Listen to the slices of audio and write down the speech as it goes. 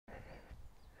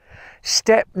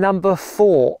Step number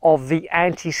 4 of the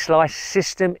anti-slice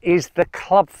system is the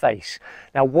club face.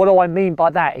 Now, what do I mean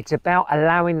by that? It's about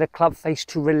allowing the club face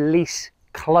to release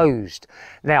closed.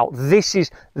 Now, this is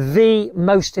the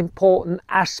most important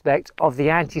aspect of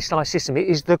the anti-slice system. It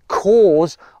is the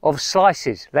cause of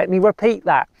slices. Let me repeat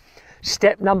that.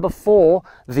 Step number 4,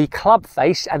 the club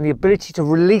face and the ability to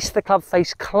release the club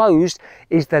face closed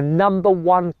is the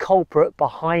 #1 culprit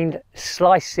behind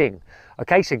slicing.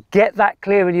 Okay, so get that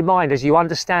clear in your mind as you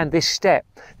understand this step.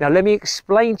 Now, let me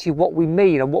explain to you what we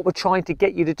mean and what we're trying to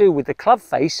get you to do with the club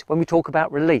face when we talk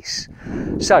about release.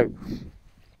 So,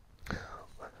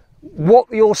 what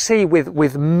you'll see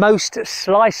with most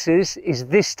slicers is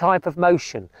this type of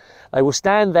motion. They will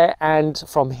stand there and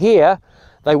from here,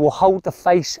 they will hold the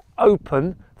face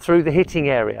open through the hitting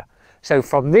area. So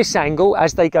from this angle,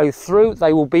 as they go through,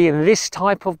 they will be in this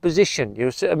type of position.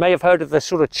 You may have heard of the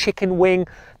sort of chicken wing.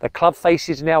 The club face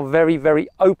is now very, very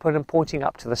open and pointing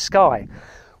up to the sky.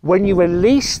 When you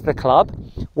release the club,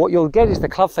 what you'll get is the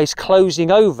club face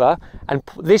closing over, and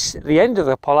the end of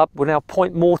the pull-up will now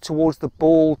point more towards the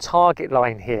ball target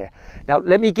line here. Now,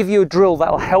 let me give you a drill that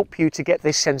will help you to get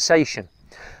this sensation.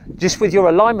 Just with your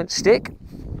alignment stick,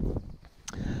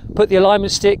 put the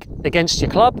alignment stick against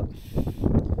your club,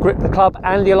 grip the club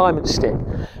and the alignment stick.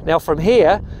 Now from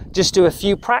here, just do a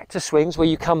few practice swings where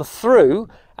you come through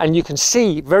and you can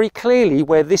see very clearly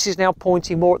where this is now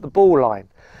pointing more at the ball line.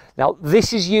 Now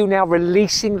this is you now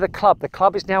releasing the club. The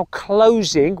club is now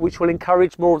closing, which will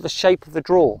encourage more of the shape of the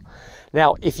draw.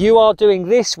 Now, if you are doing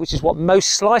this, which is what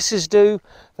most slicers do,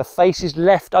 the face is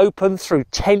left open through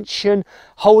tension,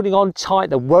 holding on tight.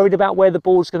 They're worried about where the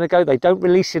ball's going to go. They don't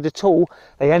release it at all.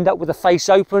 They end up with the face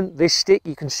open. This stick,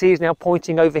 you can see, is now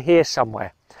pointing over here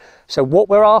somewhere. So what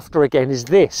we're after again is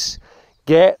this.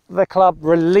 Get the club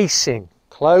releasing.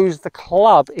 Close the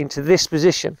club into this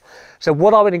position. So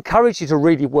what I would encourage you to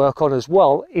really work on as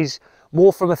well is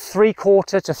more from a 3/4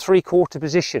 to 3/4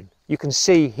 position. You can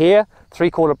see here,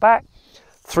 3/4 back,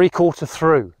 3/4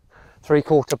 through,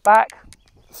 3/4 back,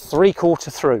 3/4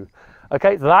 through.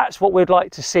 Okay, that's what we'd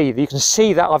like to see. You can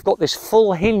see that I've got this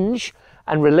full hinge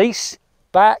and release,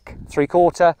 back,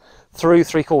 3/4, through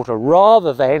 3/4,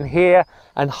 rather than here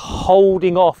and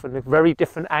holding off in a very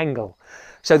different angle.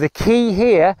 So the key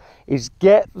here is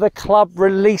get the club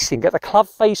releasing, get the club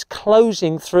face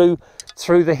closing through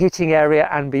the hitting area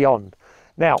and beyond.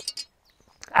 Now,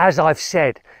 as I've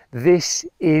said, this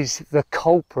is the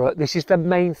culprit. This is the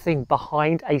main thing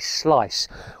behind a slice.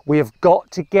 We have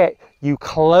got to get you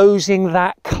closing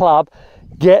that club,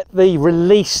 get the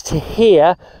release to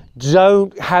here.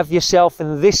 Don't have yourself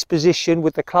in this position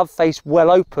with the club face well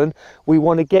open. We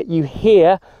want to get you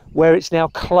here where it's now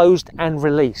closed and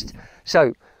released.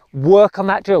 So work on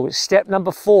that drill. It's step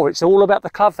number 4. It's all about the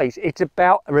club face. It's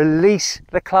about release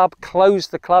the club, close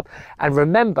the club. And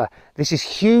remember, this is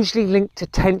hugely linked to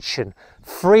tension.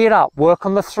 Free it up. Work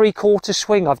on the 3/4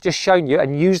 swing I've just shown you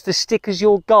and use the stick as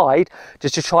your guide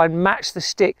just to try and match the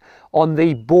stick on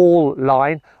the ball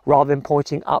line rather than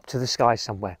pointing up to the sky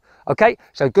somewhere. Okay,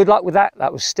 so good luck with that.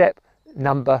 That was step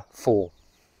number 4.